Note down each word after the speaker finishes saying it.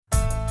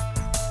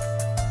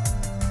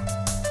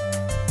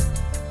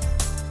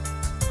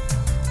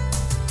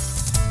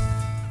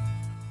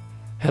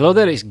Hello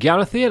there, it's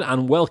Gareth here,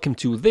 and welcome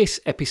to this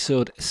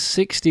episode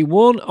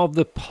 61 of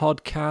the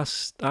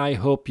podcast. I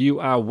hope you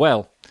are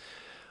well.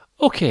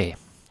 Okay,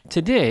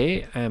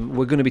 today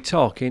we're going to be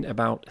talking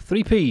about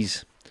 3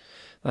 Ps.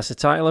 That's the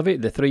title of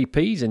it, the 3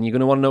 Ps, and you're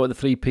going to want to know what the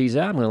 3 Ps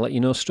are. I'm going to let you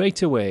know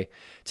straight away.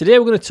 Today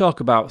we're going to talk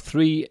about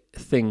 3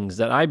 things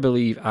that I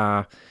believe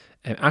are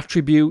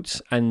attributes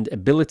and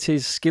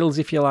abilities, skills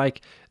if you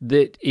like,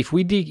 that if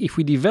we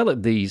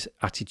develop these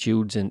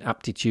attitudes and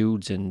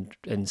aptitudes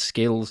and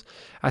skills,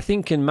 I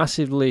think can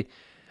massively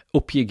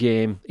up your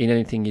game in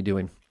anything you're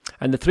doing.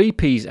 And the 3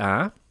 Ps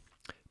are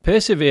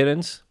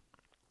perseverance,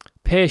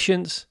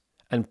 patience,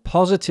 and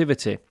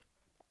positivity.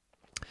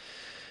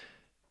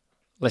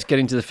 Let's get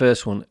into the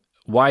first one.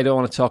 Why do I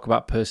want to talk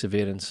about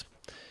perseverance?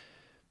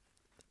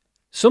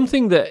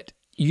 Something that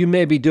you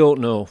maybe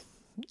don't know,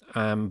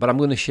 but I'm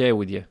going to share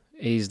with you,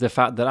 is the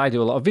fact that I do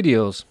a lot of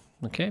videos,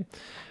 okay?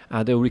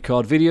 I do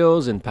record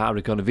videos, and part of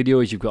recording a video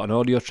is you've got an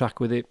audio track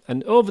with it.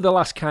 And over the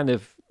last kind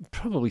of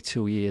probably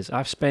 2 years,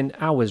 I've spent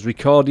hours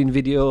recording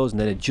videos and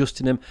then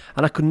adjusting them,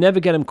 and I could never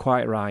get them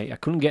quite right. I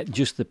couldn't get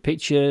just the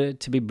picture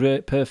to be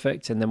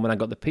perfect, and then when I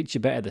got the picture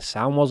better, the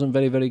sound wasn't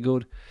very, very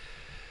good.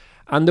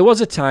 And there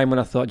was a time when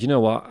I thought, you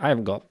know what, I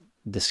haven't got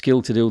the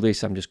skill to do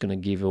this. I'm just going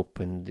to give up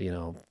and,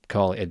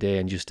 call it a day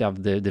and just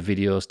have the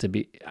videos to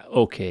be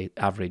okay,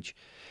 average.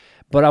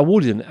 But I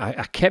wouldn't.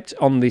 I kept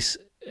on this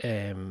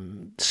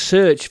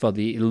search for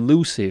the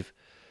elusive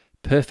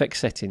perfect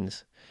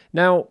settings.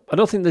 Now, I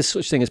don't think there's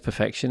such thing as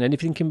perfection.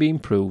 Anything can be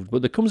improved,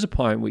 but there comes a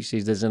point which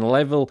is there's an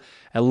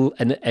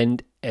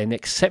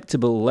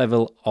acceptable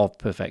level of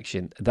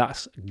perfection.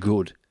 That's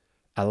good.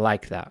 I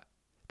like that.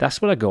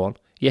 That's what I go on.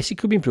 Yes, it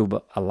could be improved,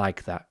 but I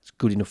like that. It's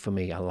good enough for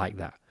me. I like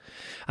that.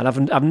 And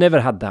I've never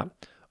had that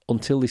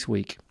until this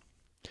week.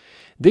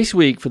 This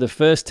week, for the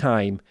first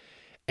time,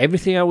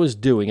 everything I was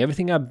doing,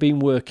 everything I've been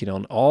working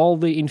on, all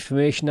the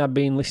information I've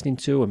been listening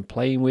to and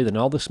playing with and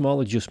all the small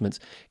adjustments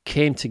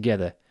came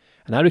together.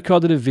 And I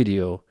recorded a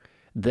video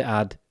that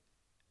had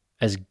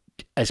as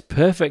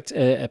perfect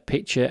a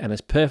picture and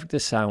as perfect a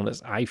sound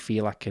as I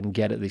feel I can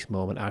get at this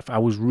moment. I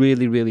was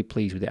really, really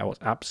pleased with it. I was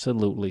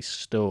absolutely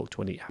stoked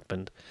when it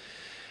happened.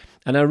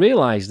 And I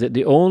realised that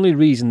the only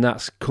reason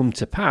that's come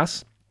to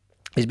pass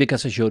is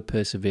because I showed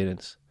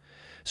perseverance.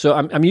 So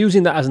I'm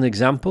using that as an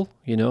example,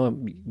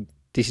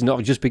 This is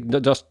not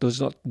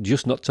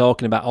just not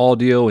talking about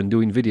audio and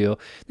doing video.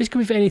 This could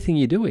be for anything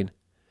you're doing.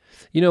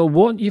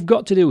 What you've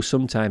got to do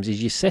sometimes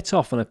is you set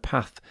off on a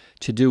path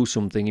to do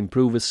something,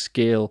 improve a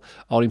skill,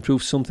 or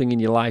improve something in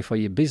your life or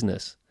your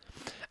business.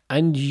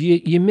 And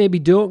you maybe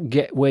don't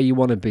get where you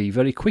want to be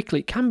very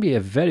quickly. It can be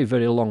a very,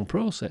 very long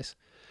process.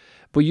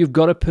 But you've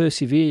got to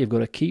persevere. You've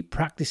got to keep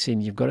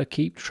practicing. You've got to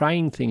keep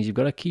trying things. You've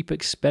got to keep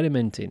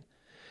experimenting.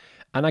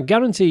 And I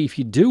guarantee if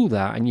you do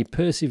that and you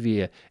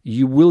persevere,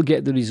 you will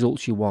get the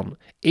results you want.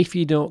 If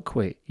you don't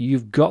quit,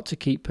 you've got to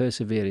keep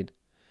persevering.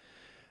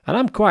 And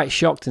I'm quite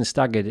shocked and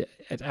staggered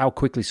at how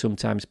quickly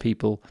sometimes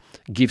people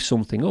give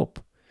something up.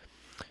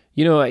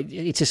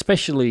 It's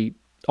especially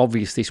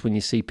obvious this when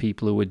you see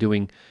people who are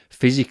doing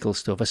physical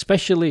stuff,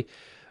 especially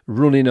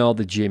running or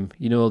the gym.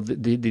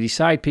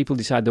 People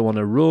decide they want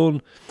to run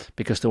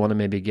because they want to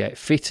maybe get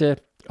fitter,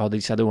 or they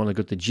decide they want to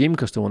go to the gym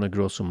because they want to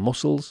grow some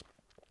muscles.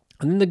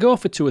 And then they go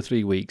for 2 or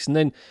 3 weeks, and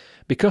then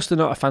because they're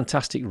not a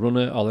fantastic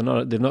runner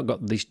or they've not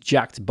got this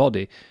jacked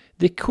body,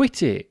 they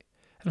quit it.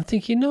 And I'm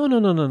thinking,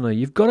 no,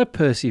 you've got to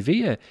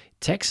persevere. It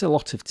takes a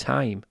lot of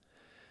time.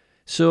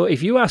 So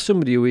if you are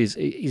somebody who is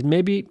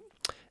maybe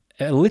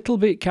a little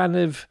bit kind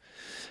of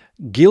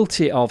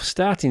guilty of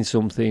starting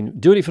something,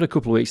 doing it for a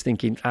couple of weeks,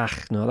 thinking,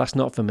 no, that's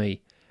not for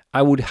me,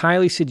 I would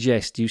highly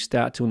suggest you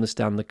start to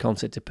understand the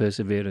concept of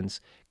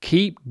perseverance.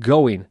 Keep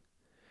going.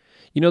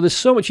 There's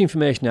so much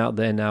information out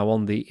there now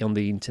on the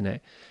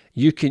internet.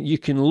 You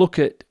can look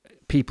at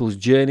people's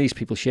journeys.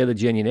 People share their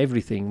journey in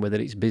everything, whether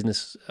it's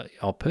business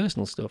or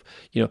personal stuff.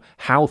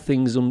 How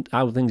things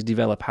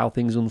develop, how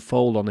things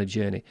unfold on a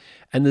journey.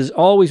 And there's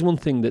always one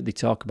thing that they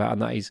talk about,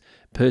 and that is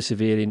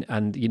persevering.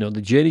 And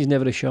the journey's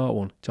never a short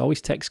one. It always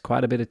takes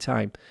quite a bit of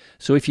time.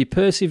 So if you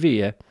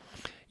persevere,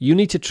 you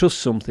need to trust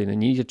something,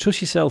 and you need to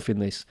trust yourself in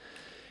this.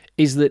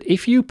 Is that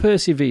if you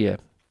persevere,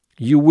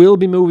 you will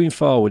be moving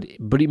forward,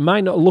 but it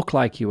might not look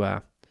like you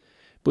are.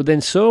 But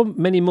then so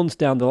many months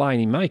down the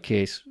line, in my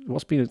case,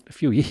 what's been a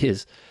few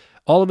years,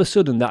 all of a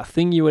sudden that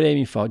thing you were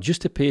aiming for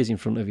just appears in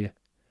front of you.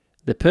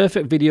 The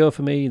perfect video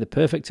for me, the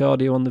perfect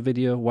audio on the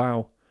video,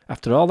 wow.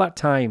 After all that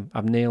time,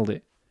 I've nailed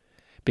it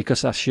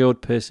because I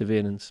showed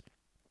perseverance.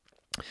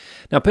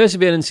 Now,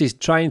 perseverance is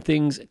trying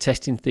things,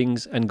 testing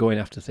things, and going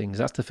after things.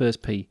 That's the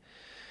first P.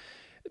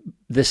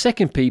 The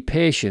second P,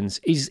 patience,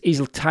 is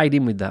tied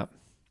in with that.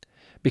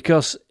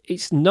 Because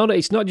it's not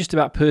just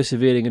about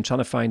persevering and trying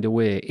to find a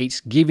way.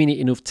 It's giving it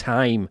enough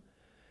time.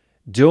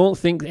 Don't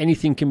think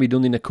anything can be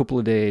done in a couple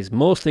of days.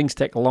 Most things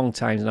take a long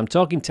time. And I'm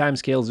talking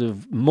timescales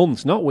of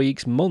months, not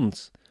weeks,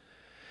 months.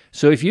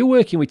 So if you're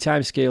working with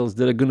timescales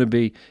that are going to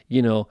be,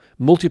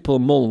 multiple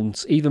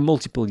months, even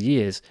multiple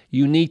years,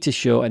 you need to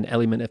show an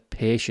element of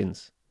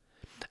patience.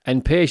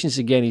 And patience,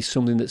 again, is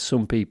something that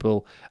some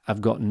people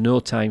have got no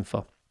time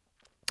for.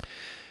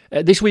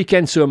 This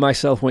weekend, Sue and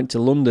myself went to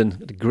London.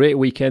 Had a great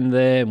weekend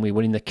there, and we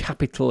were in the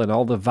capital and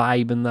all the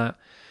vibe and that.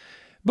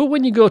 But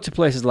when you go to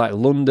places like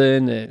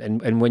London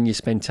and when you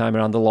spend time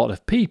around a lot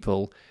of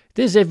people,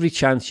 there's every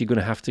chance you're going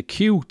to have to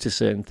queue to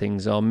certain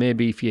things. Or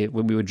maybe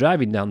when we were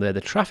driving down there,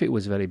 the traffic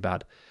was very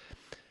bad.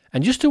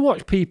 And just to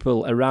watch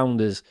people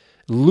around us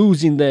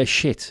losing their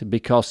shit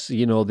because,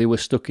 they were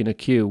stuck in a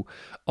queue,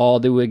 or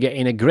they were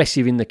getting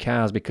aggressive in the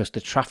cars because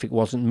the traffic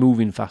wasn't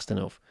moving fast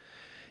enough,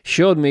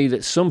 showed me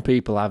that some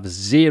people have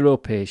zero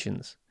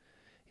patience.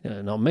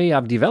 Not me.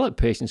 I've developed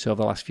patience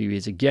over the last few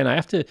years. Again, I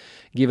have to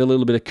give a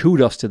little bit of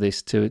kudos to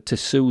this, to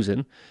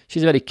Susan.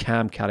 She's a very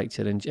calm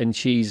character, and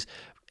she's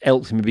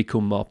helped me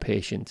become more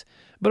patient.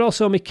 But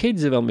also my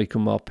kids have helped me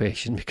become more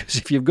patient, because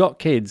if you've got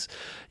kids,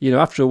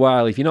 after a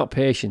while, if you're not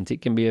patient,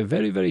 it can be a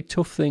very, very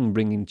tough thing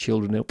bringing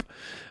children up.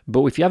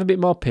 But if you have a bit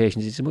more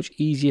patience, it's much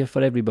easier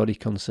for everybody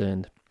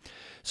concerned.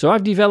 So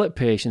I've developed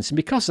patience, and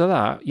because of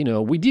that,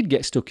 we did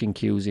get stuck in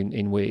queues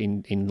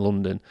in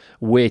London,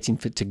 waiting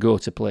to go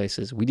to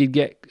places. We did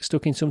get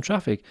stuck in some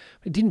traffic.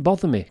 It didn't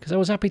bother me, because I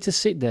was happy to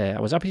sit there.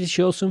 I was happy to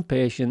show some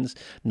patience,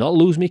 not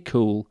lose me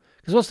cool.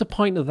 Because what's the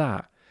point of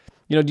that?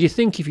 Do you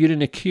think if you're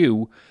in a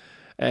queue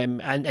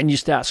and you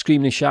start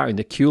screaming and shouting,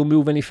 the queue will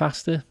move any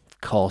faster?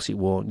 Of course it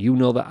won't. You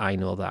know that, I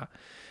know that.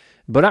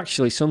 But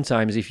actually,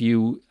 sometimes if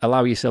you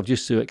allow yourself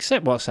just to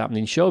accept what's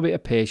happening, show a bit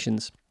of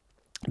patience,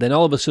 then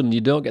all of a sudden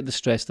you don't get the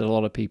stress that a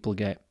lot of people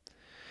get.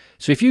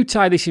 So if you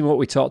tie this in what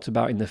we talked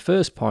about in the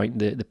first point,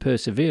 the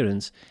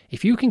perseverance,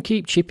 if you can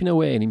keep chipping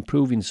away and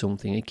improving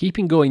something and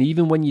keeping going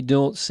even when you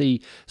don't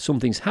see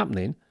something's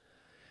happening,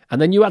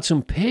 and then you add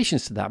some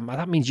patience to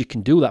that means you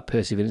can do that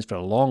perseverance for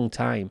a long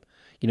time.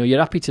 You're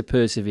happy to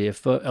persevere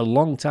for a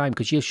long time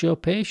because you'll show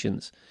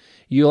patience.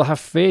 You'll have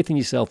faith in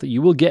yourself that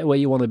you will get where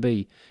you want to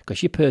be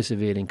because you're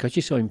persevering, because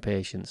you're showing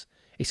patience.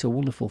 It's a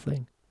wonderful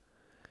thing.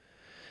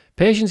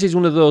 Patience is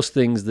one of those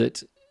things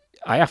that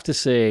I have to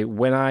say,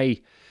 when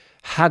I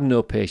had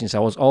no patience, I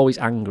was always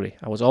angry.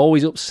 I was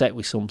always upset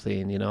with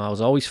something, I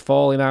was always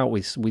falling out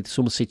with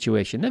some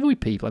situation. Never with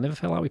people. I never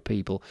fell out with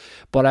people.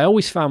 But I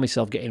always found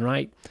myself getting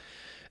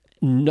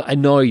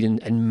annoyed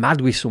and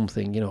mad with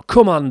something.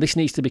 Come on, this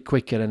needs to be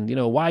quicker. And,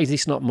 why is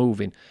this not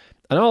moving?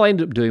 And all I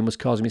ended up doing was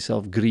causing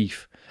myself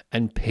grief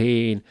and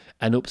pain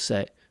and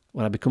upset.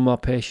 When I become more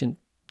patient,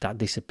 that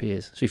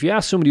disappears. So if you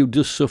are somebody who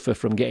does suffer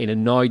from getting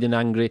annoyed and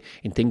angry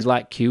in things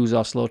like queues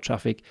or slow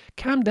traffic,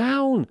 calm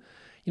down.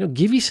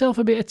 Give yourself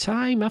a bit of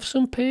time. Have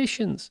some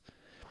patience.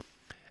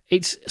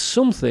 It's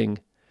something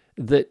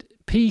that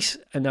peace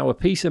and our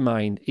peace of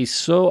mind is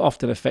so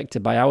often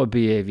affected by our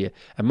behaviour,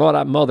 and more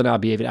than our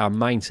behaviour, our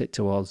mindset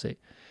towards it.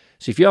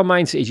 So if your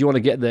mindset is you want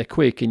to get there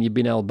quick and you've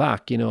been held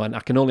back, and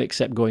I can only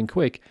accept going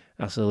quick,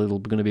 that's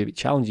going to be a bit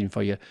challenging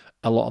for you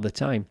a lot of the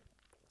time.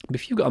 But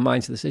if you've got a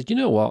mindset that says, you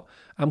know what,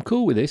 I'm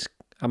cool with this,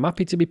 I'm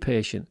happy to be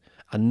patient,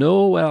 I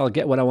know where I'll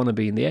get where I want to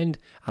be in the end,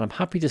 and I'm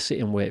happy to sit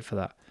and wait for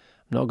that.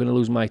 I'm not going to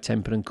lose my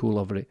temper and cool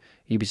over it.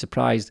 You'd be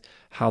surprised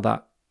how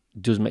that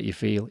does make you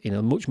feel in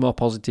a much more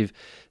positive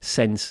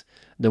sense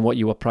than what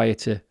you were prior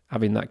to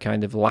having that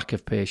kind of lack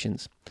of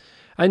patience.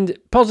 And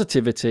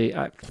positivity,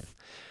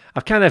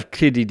 I've kind of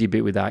kidded a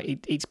bit with that.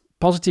 It's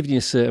positivity in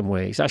a certain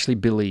way. It's actually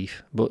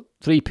belief, but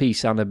 3P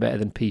sounded better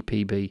than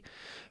PPB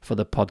for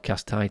the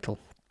podcast title.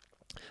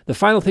 The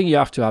final thing you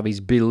have to have is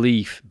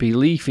belief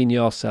in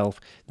yourself.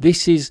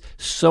 This is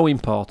so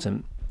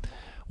important.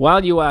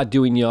 While you are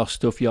doing your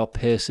stuff, your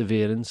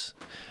perseverance,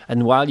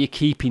 and while you're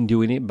keeping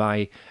doing it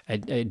by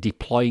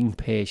deploying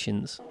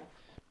patience,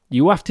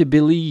 you have to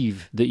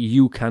believe that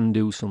you can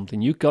do something.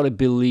 You've got to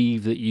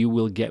believe that you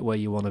will get where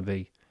you want to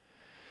be.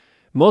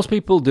 Most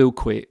people do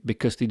quit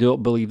because they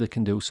don't believe they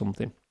can do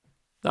something.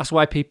 That's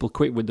why people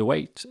quit with the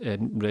weight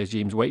training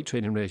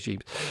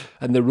regimes,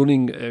 and the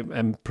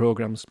running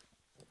programs.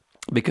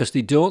 Because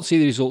they don't see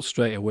the results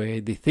straight away.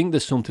 They think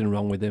there's something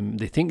wrong with them.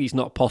 They think it's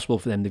not possible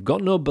for them. They've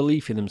got no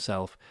belief in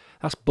themselves.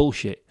 That's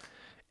bullshit.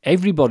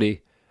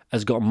 Everybody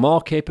has got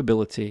more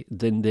capability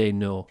than they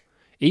know.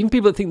 Even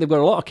people that think they've got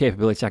a lot of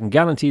capability, I can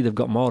guarantee they've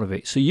got more of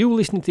it. So you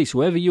listening to this,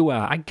 whoever you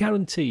are, I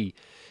guarantee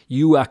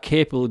you are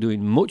capable of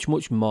doing much,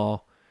 much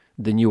more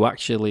than you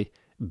actually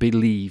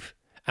believe.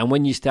 And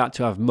when you start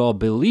to have more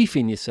belief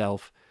in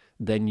yourself,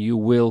 then you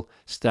will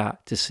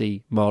start to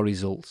see more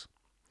results.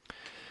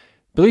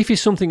 Belief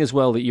is something as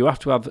well that you have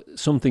to have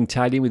something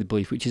tied in with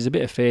belief, which is a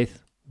bit of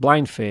faith,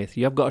 blind faith.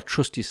 You have got to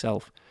trust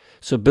yourself.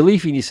 So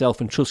belief in yourself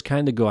and trust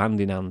kind of go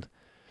hand in hand.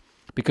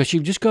 Because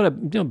you've just got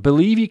to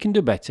believe you can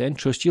do better and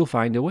trust you'll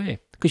find a way.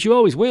 Because you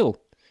always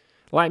will.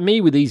 Like me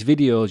with these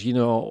videos,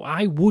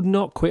 I would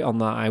not quit on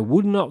that. I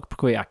would not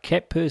quit. I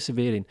kept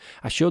persevering.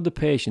 I showed the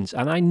patience.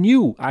 And I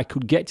knew I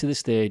could get to the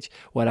stage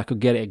where I could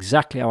get it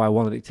exactly how I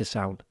wanted it to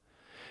sound.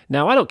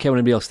 Now, I don't care what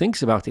anybody else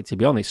thinks about it, to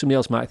be honest. Somebody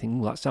else might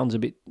think, that sounds a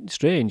bit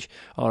strange,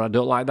 or I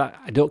don't like that.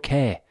 I don't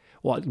care.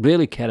 What I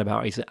really care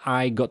about is that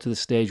I got to the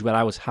stage where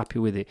I was happy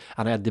with it,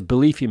 and I had the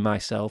belief in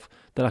myself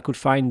that I could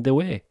find the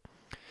way.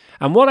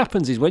 And what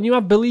happens is when you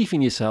have belief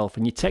in yourself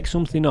and you take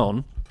something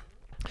on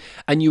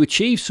and you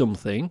achieve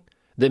something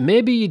that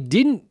maybe you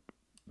didn't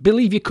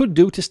believe you could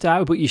do to start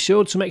with, but you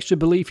showed some extra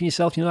belief in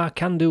yourself, I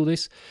can do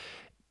this.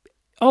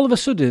 All of a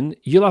sudden,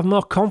 you'll have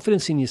more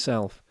confidence in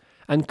yourself,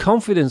 and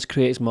confidence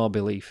creates more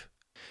belief.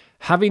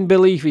 Having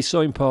belief is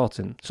so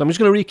important. So I'm just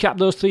going to recap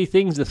those 3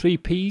 things, the 3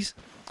 Ps.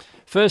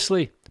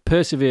 Firstly,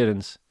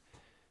 perseverance.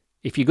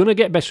 If you're going to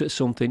get better at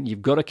something,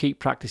 you've got to keep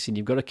practicing.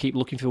 You've got to keep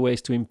looking for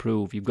ways to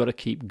improve. You've got to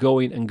keep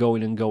going and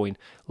going and going.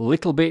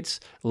 Little bits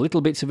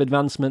of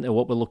advancement are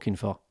what we're looking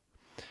for.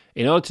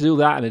 In order to do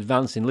that and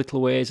advance in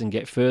little ways and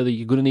get further,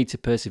 you're going to need to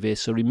persevere.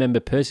 So remember,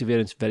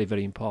 perseverance is very,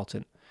 very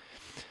important.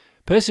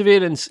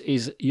 Perseverance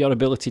is your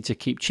ability to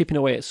keep chipping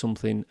away at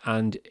something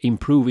and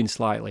improving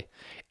slightly.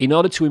 In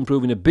order to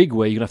improve in a big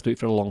way, you're going to have to do it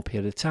for a long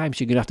period of time.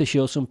 So you're going to have to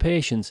show some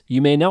patience.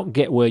 You may not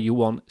get where you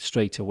want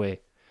straight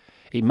away.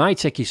 It might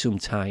take you some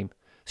time.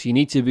 So you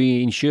need to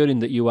be ensuring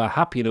that you are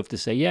happy enough to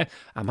say, yeah,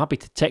 I'm happy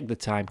to take the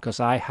time because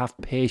I have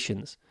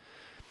patience.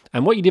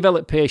 And what you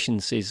develop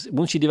patience is,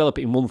 once you develop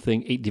it in one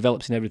thing, it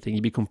develops in everything.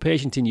 You become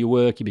patient in your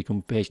work, you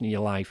become patient in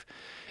your life.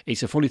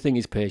 It's a funny thing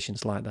is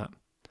patience like that.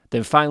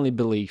 Then finally,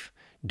 belief.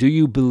 Do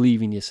you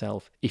believe in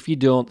yourself? If you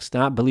don't,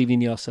 start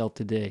believing in yourself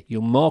today.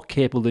 You're more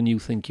capable than you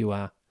think you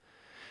are.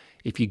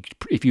 If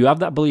you have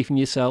that belief in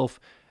yourself,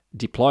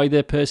 deploy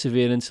the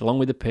perseverance along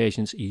with the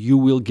patience, you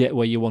will get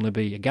where you want to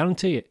be. I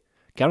guarantee it.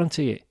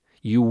 Guarantee it.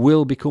 You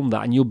will become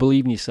that, and you'll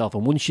believe in yourself.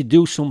 And once you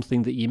do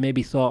something that you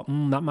maybe thought,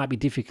 that might be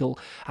difficult,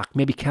 I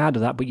maybe can't do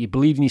that, but you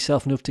believe in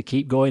yourself enough to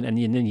keep going, and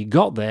then you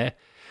got there,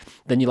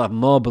 then you'll have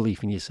more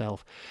belief in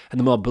yourself. And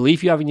the more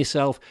belief you have in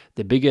yourself,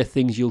 the bigger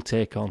things you'll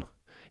take on.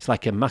 It's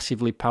like a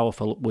massively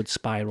powerful upward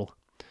spiral.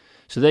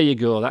 So there you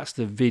go. That's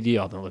the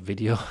video. Not the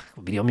video.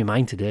 Video on my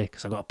mind today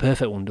because I got a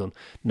perfect one done.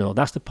 No,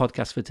 that's the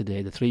podcast for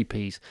today. The 3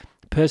 Ps: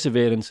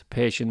 perseverance,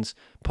 patience,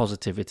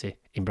 positivity.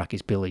 In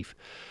brackets, belief.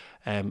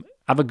 Have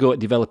a go at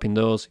developing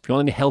those. If you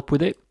want any help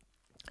with it,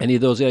 any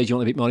of those areas you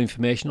want a bit more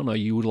information on, or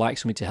you would like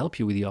something to help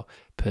you with your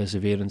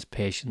perseverance,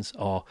 patience,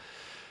 or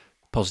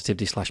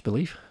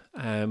positivity/belief,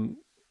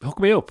 hook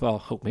me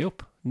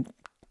up.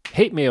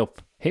 Hit me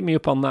up. Hit me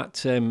up on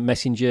that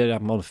messenger.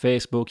 I'm on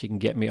Facebook. You can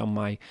get me on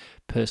my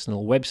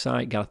personal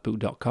website,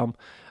 garethboot.com.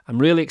 I'm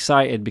really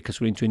excited because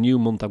we're into a new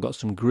month. I've got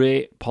some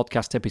great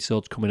podcast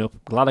episodes coming up.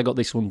 Glad I got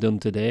this one done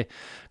today.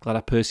 Glad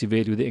I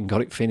persevered with it and got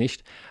it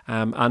finished.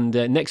 And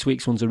next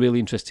week's one's a really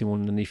interesting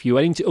one. And if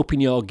you're into upping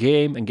your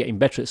game and getting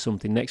better at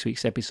something, next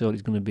week's episode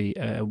is going to be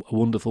a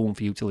wonderful one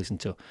for you to listen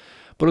to.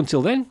 But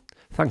until then,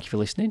 thank you for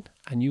listening,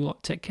 and you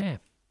lot take care.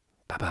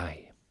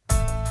 Bye-bye.